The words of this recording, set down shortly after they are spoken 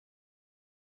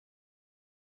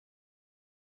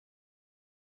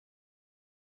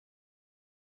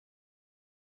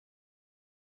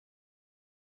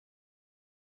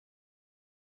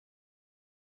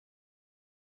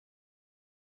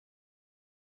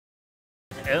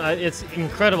It's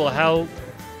incredible how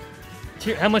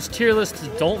much tier lists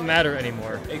don't matter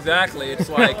anymore. Exactly. It's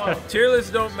like tier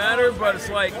lists don't matter, but it's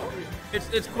like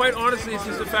it's quite honestly, it's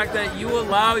just the fact that you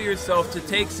allow yourself to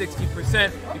take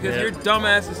 60% because your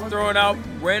dumbass is throwing out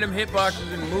random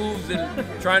hitboxes and moves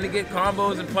and trying to get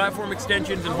combos and platform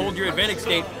extensions and hold your advantage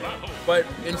state. But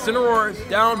Incineroar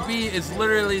down B is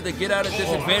literally the get out of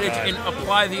disadvantage and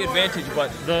apply the advantage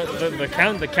button.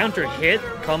 The counter hit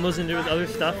combos into other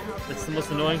stuff. That's the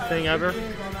most annoying thing ever.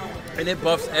 And it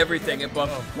buffs everything. It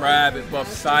buffs grab, it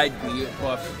buffs side B, it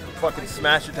buffs fucking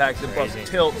smash attacks, it buffs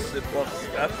tilts, it buffs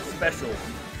specials.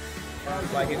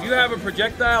 Like if you have a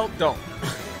projectile, don't.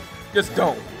 Just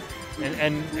don't.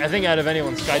 And I think out of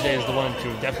anyone, Skyjay is the one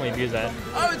to definitely abuse that.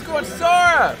 Oh, it's going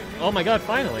Sora! Oh my god,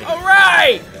 finally.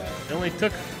 Alright! It only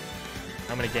took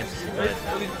how many games to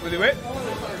survive? Will he wait?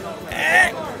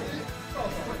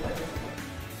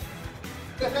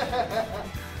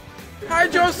 Hi,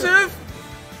 Joseph!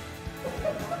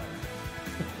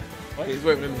 What? He's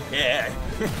waving at me. Yeah.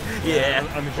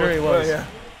 Yeah. I'm sure he was. Yeah.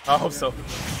 I hope so.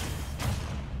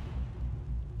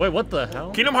 Wait, what the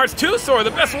hell? Kingdom Hearts 2 Sora,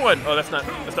 the best one! Oh, that's not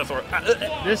Sora.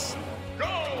 This...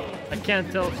 I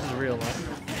can't tell if this is real or not.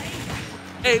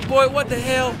 Hey, boy, what the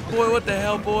hell? Boy, what the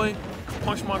hell, boy?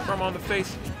 Punch my grandma on the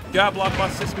face. Job block my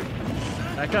sister.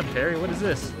 I got Perry. What is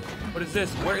this? What is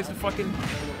this? Where is the fucking...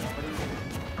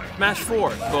 Smash 4.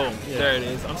 Boom. Yeah. There it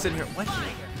is. I'm sitting here. What?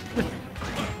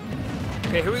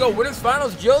 Okay, here we go. Winners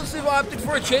finals. Joseph opted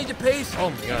for a change of pace.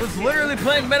 Oh my god. Was literally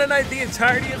playing Meta Knight the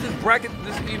entirety of this bracket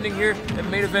this evening here at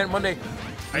Main Event Monday.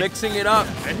 Mixing it up.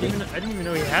 I didn't even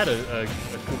know he had a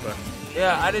Koopa.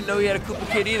 Yeah, I didn't know he had a Koopa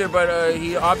Kid either, but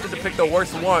he opted to pick the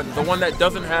worst one. The one that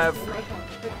doesn't have...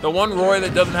 The one Roy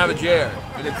that doesn't have a Jer.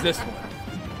 And it's this one.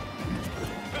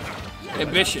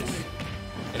 Ambitious.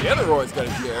 And the other Roy's got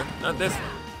a Jer, not this one.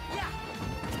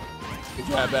 Good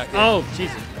job back there. Oh,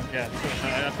 Jesus. Yeah,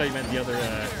 I thought you meant the other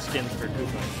skins for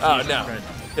Koopa. Oh, no. Right.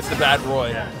 It's the bad Roy.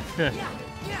 Yeah.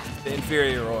 The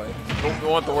inferior Roy. We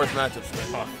want the worst matchups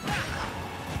for Puff.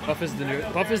 Puff is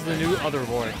the new other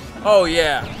Roy. Oh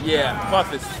yeah, yeah.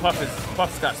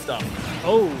 Puff's got stuff.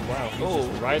 Oh wow. Oh,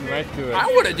 riding right through it. I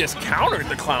would have just countered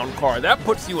the clown card. That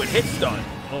puts you in hit stun.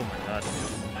 Oh my god.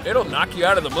 It'll knock you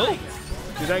out of the move.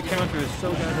 Dude, that counter is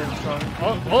so goddamn strong.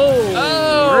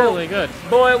 Oh, really good.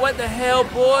 Boy, what the hell,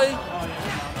 boy?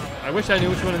 I wish I knew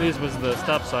which one of these was the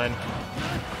stop sign.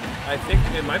 I think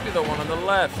it might be the one on the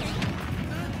left.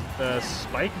 The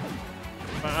spike?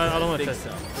 I don't know what that's.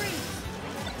 So.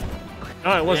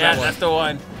 Oh, it was that one. That's the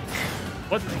one.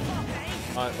 What?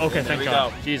 Okay, thank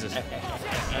God. Jesus.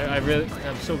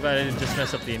 I'm so glad I didn't just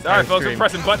mess up the entire Sorry, folks, stream. we're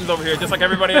pressing buttons over here, just like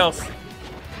everybody else.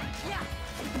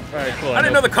 Alright, cool. I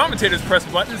didn't know the commentators press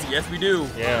buttons. Yes, we do.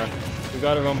 Yeah, we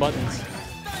got our own buttons.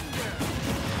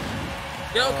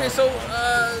 Yeah, okay, so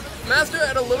Master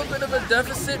had a little bit of a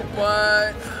deficit,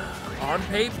 but on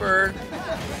paper,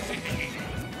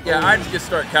 yeah, I'd just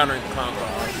start countering the clown call,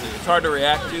 honestly. It's hard to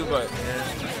react to, but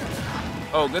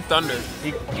oh, good thunder.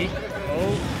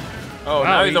 Oh,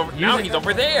 wow, now he's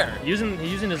over there. He's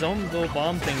using his own little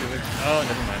bomb thing to. Oh,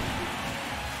 never mind.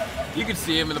 You can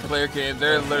see him in the player cave.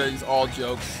 They're literally just all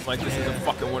jokes. Like this is a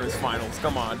fucking winners finals.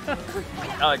 Come on.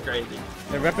 I like crazy.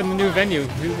 They're repping the new venue.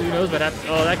 Who knows what happened?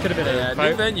 Oh, that could have been a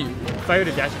new venue. Fire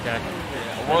to dash attack.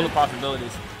 Yeah, a world of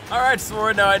possibilities. All right,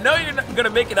 Sora. Now I know you're not gonna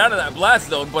make it out of that blast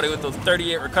zone, buddy, with those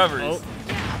 38 recoveries. Oh.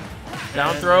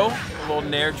 Down throw, a little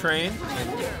Nair train.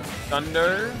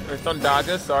 Thunder, or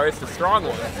Thundaga, sorry, it's the strong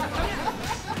one.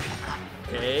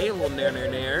 Okay, a little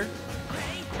Nair.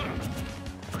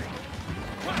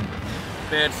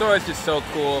 Man, Sora's just so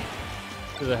cool.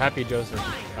 This is a happy Joseph.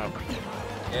 Oh.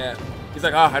 Yeah. He's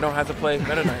like, oh, I don't have to play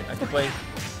Meta Knight. I can play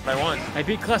if I want. I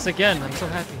beat Class again. I'm so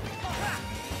happy.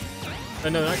 Oh,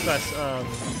 no, not Class.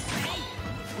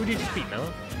 Who did you just beat,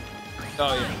 Mello?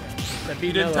 Oh, yeah.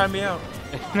 You didn't time me out.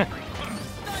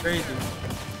 Crazy.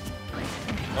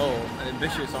 Oh, and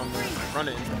ambitious on the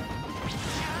run-in.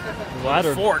 The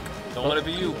ladder. Fork. Don't let it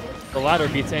be you. The ladder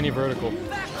beats any vertical.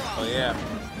 Oh, yeah.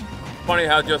 Funny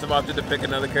how Joseph opted to pick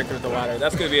another character with the ladder.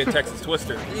 That's going to be a Texas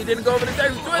Twister. He didn't go over the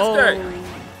Texas Twister! Oh.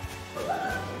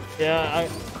 Yeah,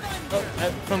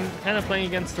 from kind of playing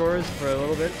against Soras for a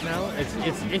little bit now, it's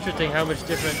interesting how much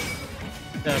different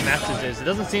matches is. It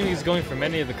doesn't seem he's going for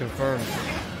many of the confirmed.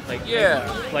 Like,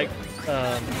 like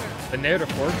the Nair to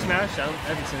forward smash, I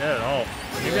haven't seen that at all.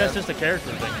 Maybe that's just a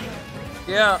character thing.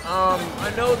 Yeah,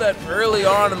 I know that early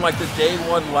on in like the day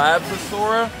one labs with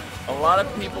Sora, a lot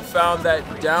of people found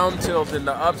that down tilt in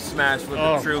the up smash was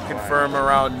a true confirm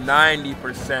around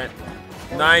 90%.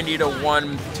 90 to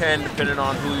 110 depending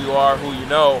on who you are, who you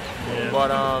know. Yeah.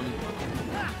 But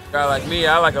Guy like me,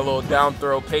 I like a little down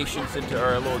throw patience into,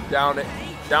 or a little down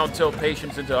tilt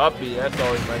patience into up B. That's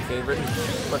always my favorite.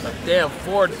 But the damn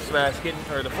forward smash getting,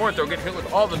 or the forward throw getting hit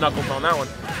with all the knuckles on that one.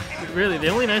 Really, the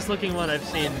only nice looking one I've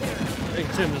seen in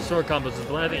terms of sword combos is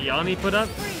the one I think Yanni put up.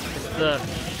 It's the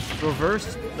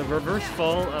reverse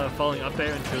fall, falling up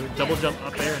air into double jump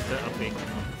up air into up B.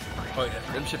 Oh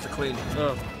yeah, them shits are clean.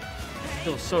 Oh,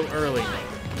 still so early.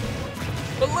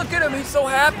 But look at him, he's so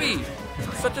happy.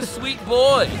 Such a sweet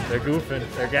boy. They're goofing,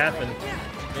 they're gaffing.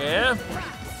 Yeah.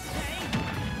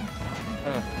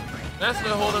 Masta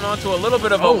holding on to a little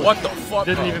bit of a what the fuck.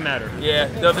 Didn't even matter. Yeah,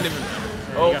 doesn't even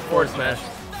matter. Oh, forward smash.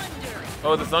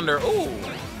 Oh, the thunder. Ooh.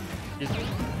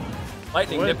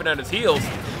 Lightning nipping at his heels.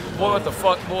 Boy, what the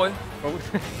fuck, boy?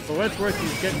 For what it's worth,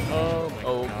 he's getting. Oh my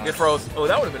god. Get froze. Oh,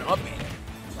 that would have been up B.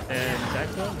 And back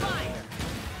throw?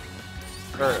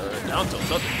 Or down tilt,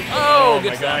 something. Oh,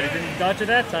 my god, he didn't dodge it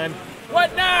that time.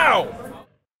 What now?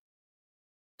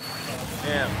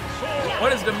 Damn.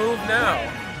 What is the move now?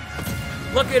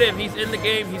 Look at him, he's in the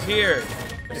game, he's here.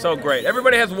 So great.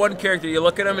 Everybody has one character. You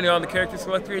look at him and you're on the character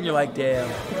selector and you're like, damn.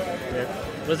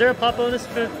 Yeah. Was there a pop bonus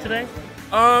for today?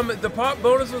 The pop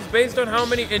bonus was based on how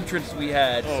many entrants we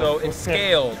had, so it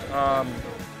scaled.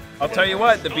 I'll tell you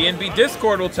what, the BNB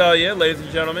Discord will tell you, ladies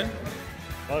and gentlemen.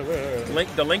 Oh, wait.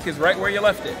 The link is right where you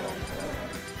left it.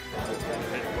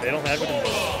 They don't have it in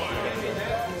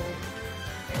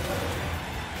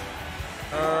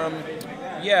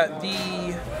yeah,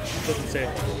 doesn't say.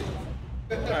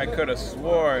 I could have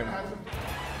sworn.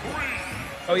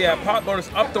 Oh yeah, pop bonus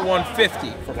up to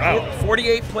 150. For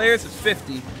 48 players, it's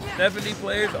 50. 70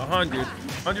 players, 100.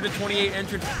 128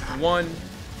 entrants,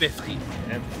 150.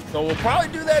 So we'll probably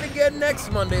do that again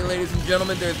next Monday, ladies and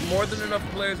gentlemen. There's more than enough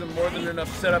players and more than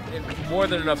enough setup and more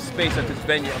than enough space at this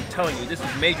venue. I'm telling you, this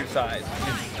is major size.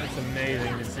 It's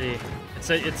amazing to see.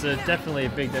 It's definitely a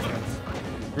big difference.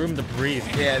 Room to breathe.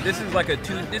 Yeah, this is like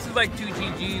two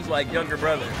GG's like younger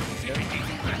brother.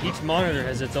 Each monitor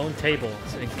has its own table.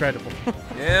 It's incredible.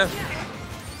 Yeah.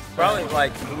 Probably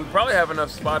we probably have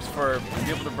enough spots for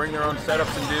people to bring their own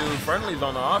setups and do friendlies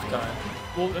on the off time.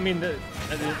 Well, I mean,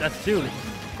 that's too.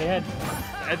 They had,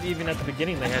 even at the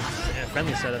beginning, they had a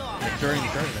friendly setup during the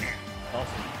tournament.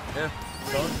 Awesome. Yeah.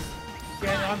 So,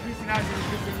 yeah, I'm peacing out.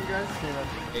 You guys.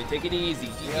 Hey, take it easy.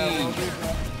 Hey,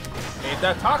 if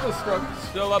that taco truck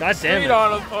still up God the street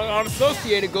on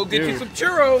Associated, go get you some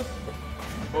churros.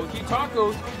 OG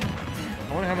tacos.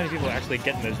 I wonder how many people are actually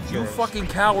getting those churros. You fucking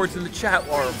cowards in the chat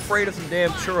are afraid of some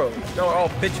damn churros. Y'all are all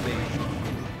bitch me.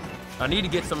 I need to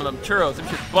get some of them churros. Them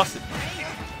shit busted.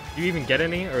 Do you even get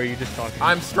any, or are you just talking?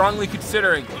 I'm strongly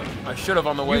considering. I should have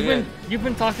on the way in. You've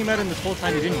been talking about it this whole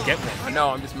time. You didn't get one. I know.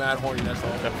 I'm just mad horny. That's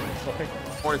all.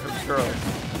 Horny for the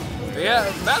churros. But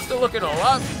yeah, Masta looking a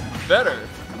lot better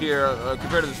here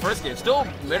compared to this first game. Still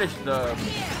managed to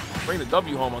bring the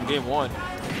W home on game one.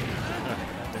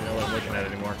 I don't know what I'm looking at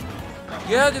anymore.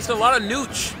 Yeah, just a lot of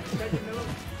nooch.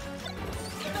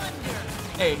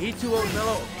 Hey, he 2-0'd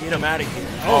Mello. Get him out of here.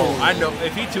 Oh, I know.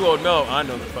 If he 2-0'd Mello, I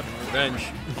know the fucking revenge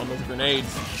on those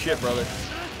grenades. Shit, brother.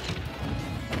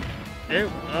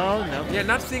 Oh, no. Yeah,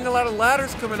 not seeing a lot of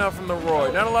ladders coming out from the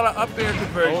Roy. Not a lot of up air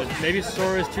conversions. Oh, maybe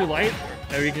Sora is too light.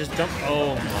 Or you can just jump.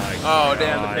 Oh, my God. Oh,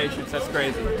 damn, the patience. That's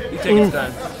crazy. He takes his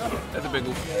time. That's a big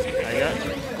one. I got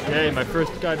Yay, my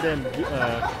first goddamn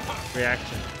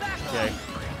reaction. Yay.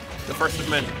 The first of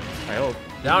many. I hope.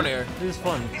 Down air. This is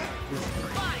fun.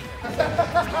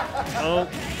 Oh.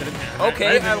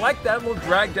 Okay, I like that little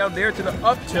drag down there to the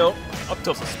up tilt. Up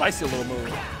tilt's a spicy little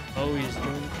move. Oh, he's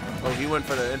doing. Oh, he went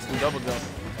for the instant double jump.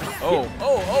 Oh,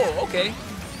 okay.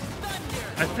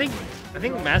 I think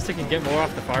Masta can get more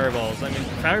off the fireballs. I mean,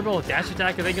 fireball dash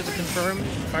attack, I think is a confirmed.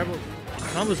 Fireball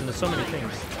combos into so many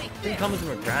things. I think combos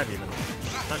into a grab even.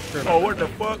 Not sure. Oh, what the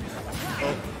fuck?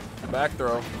 Oh, back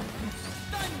throw.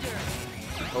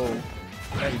 Oh,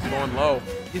 yeah, he's going low.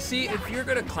 You see, if you're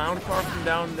gonna clown car from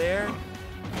down there,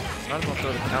 might as well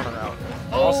throw the counter out.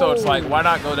 Oh. Also, it's like, why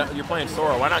not go down? You're playing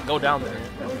Sora. Why not go down there?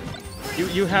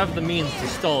 You have the means to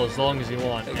stall as long as you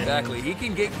want. Exactly. He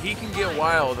can get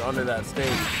wild under that stage.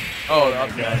 Oh,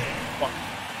 okay. Fuck.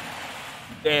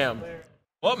 Damn.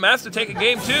 Well, Masta taking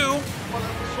game 2.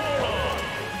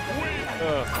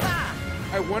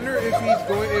 I wonder if he's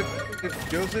going, if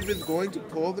Joseph is going to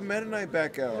pull the Meta Knight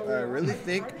back out. I really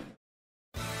think.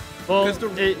 Well, I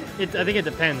think it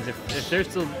depends. If they're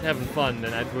still having fun,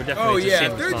 then we're definitely. Oh yeah,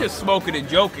 just if they're just smoking and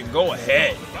joking, go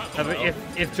ahead.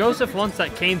 If Joseph wants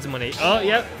that Canes money, oh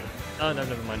yep. Oh no,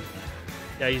 never mind.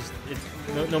 Yeah, it's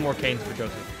no more Canes for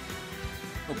Joseph.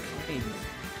 No Canes.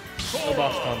 No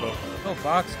box combo. No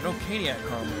box, no Caniac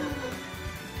combo.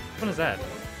 What is that?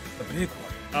 The big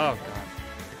one. Oh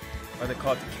god. Or they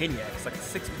call it the Kenya. It's like a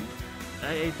 6-piece.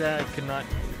 I ate that. I could not.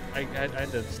 I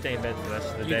had to stay in bed for the rest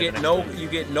of the You day.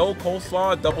 get no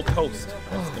coleslaw, double toast.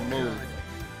 That's the move.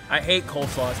 I hate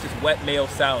coleslaw. It's just wet mayo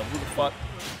salad. Who the fuck?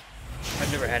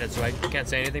 I've never had it, so I can't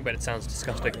say anything. But it sounds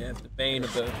disgusting. Yeah, it's the bane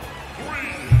of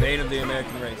the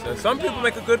American race. Some people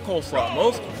make a good coleslaw.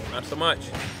 Most, not so much.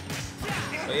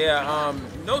 But yeah,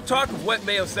 no talk of wet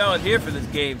mayo salad here for this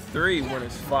Game 3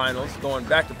 winners finals. Going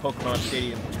back to Pokemon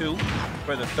Stadium 2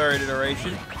 for the 3rd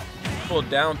iteration. Pull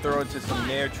down, throw into some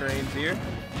Nair trains here.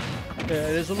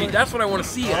 See, that's what I want to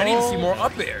see. I need to see more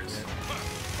up airs.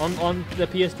 On the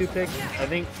PS2 pick, I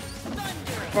think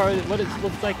what it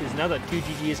looks like is now that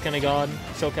 2GG is kind of gone,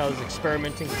 SoCal is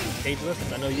experimenting with some stage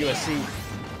lists. I know USC,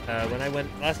 when I went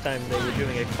last time, they were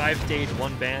doing a 5-stage,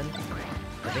 1-band.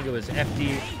 I think it was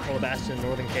FD, Calabasas,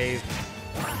 Northern Cave,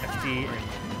 FD,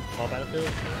 and Small Battlefield.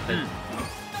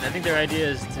 I think their idea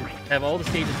is to have all the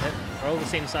stages are all the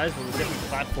same size with a different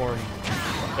platform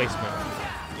placement.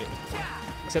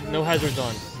 Except no hazards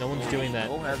on. No one's doing that.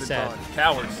 No hazards Sad. on.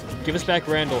 Cowards. Give us back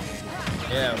Randall.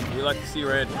 Yeah, we like to see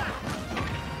Randall.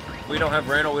 We don't have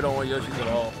Randall, we don't want Yoshi's at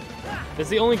all. That's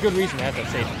the only good reason to have that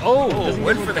stage. Oh,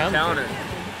 went for the counter.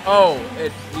 Oh,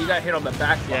 he got hit on the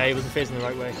back. Yeah, he wasn't facing the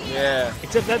right way. Yeah.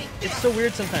 Except that it's so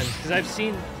weird sometimes because I've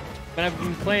seen when I've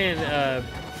been playing at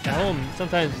home.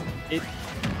 Sometimes it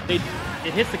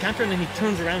hits the counter and then he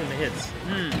turns around and it hits.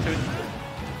 So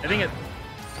I think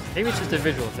maybe it's just a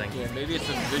visual thing. Yeah, maybe it's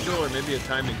a visual or maybe a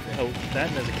timing thing. Oh, that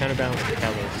and there's a counterbalance with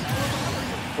Kalos.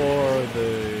 For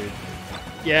the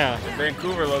yeah. The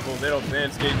Vancouver locals, they don't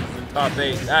ban stages in top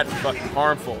 8. That's fucking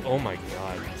harmful. Oh my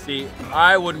god. See,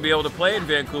 I wouldn't be able to play in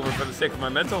Vancouver for the sake of my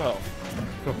mental health.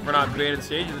 We're not banning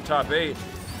stages in the top 8.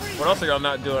 What else are y'all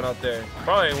not doing out there?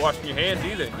 Probably ain't washing your hands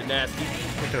either, you nasty.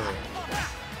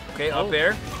 Okay, up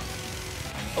air.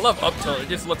 I love up tilt. It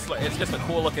just looks like it's just a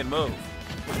cool looking move.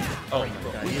 Oh,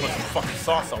 bro, we put some fucking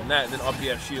sauce on that and then up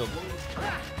air shield.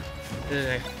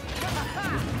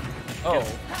 Oh,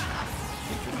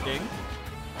 interesting.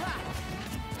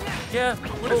 Yeah,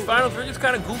 winners finals, we're just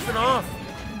kind of goofing off.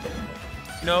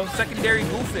 You know, secondary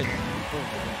goofing.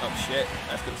 Oh shit,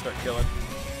 that's gonna start killing.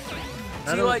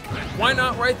 See, like, why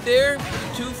not right there?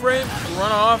 2 frames,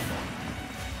 run off.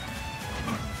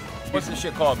 What's this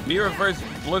shit called? Be reverse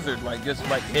blizzard, like just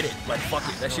like hit it, like fuck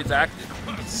it, that shit's active.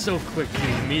 It's so quick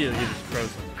to immediately just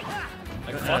frozen.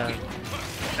 Like fuck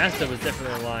it. Masta was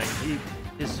definitely lying.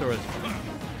 His Sora's.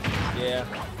 Yeah,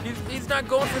 he's not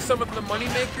going for some of the money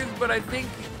makers, but I think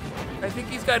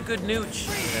he's got good nooch.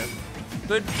 Yeah.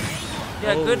 Good.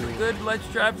 Yeah, good ledge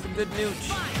traps and good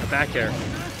nooch. A back air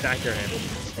handle.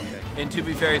 Okay. And to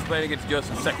be fair, he's playing against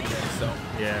Joseph secondary, so.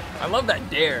 Yeah. I love that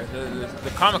dare. The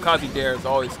kamikaze dare is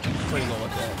always clean on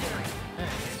with that.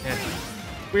 Yeah.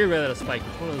 Weird way that a spike.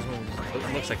 It's one of those ones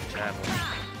that looks like a javelin.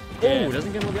 Yeah. Oh,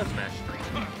 doesn't get him with the up smash.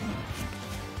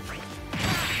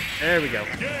 There we go.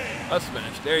 Up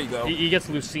smash. There you go. He gets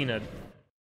Lucina.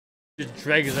 Just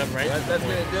drags up right. That's gonna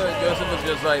do it. Joseph was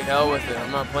just like, hell with it.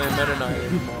 I'm not playing Meta Knight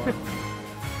anymore.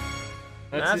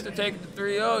 Masta taking the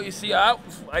 3-0. You see, I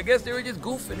guess they were just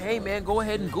goofing. Hey, man, go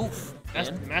ahead and goof.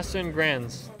 Masta and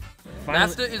Grands.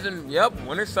 Masta is in,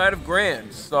 winner's side of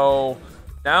Grands. So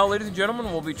now, ladies and gentlemen,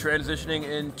 we'll be transitioning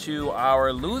into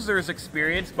our losers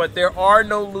experience. But there are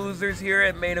no losers here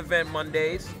at Main Event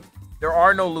Mondays. There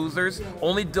are no losers.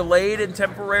 Only delayed and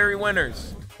temporary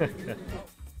winners.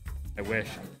 I wish.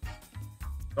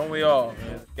 Don't we all?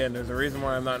 Again, there's a reason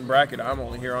why I'm not in bracket. I'm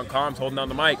only here on comms holding down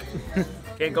the mic. You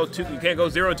can't go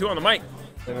 0-2 on the mic.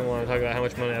 I don't want to talk about how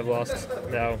much money I've lost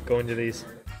now going to these.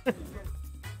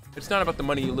 It's not about the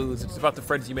money you lose. It's about the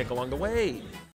friends you make along the way.